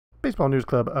Baseball News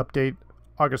Club update.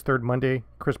 August 3rd, Monday.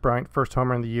 Chris Bryant, first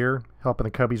homer of the year, helping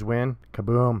the Cubbies win.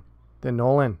 Kaboom. Then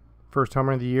Nolan, first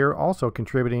homer of the year, also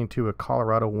contributing to a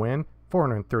Colorado win.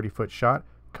 430-foot shot.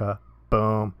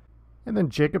 Kaboom. And then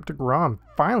Jacob deGrom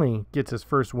finally gets his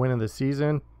first win of the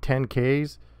season. 10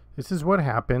 Ks. This is what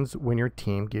happens when your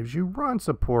team gives you run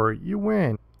support. You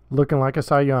win. Looking like a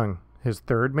Cy Young. His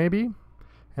third, maybe?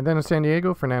 And then in San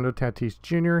Diego, Fernando Tatis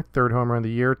Jr., third homer of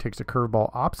the year, takes a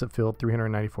curveball opposite field,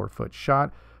 394-foot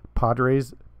shot.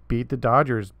 Padres beat the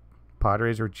Dodgers.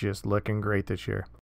 Padres are just looking great this year.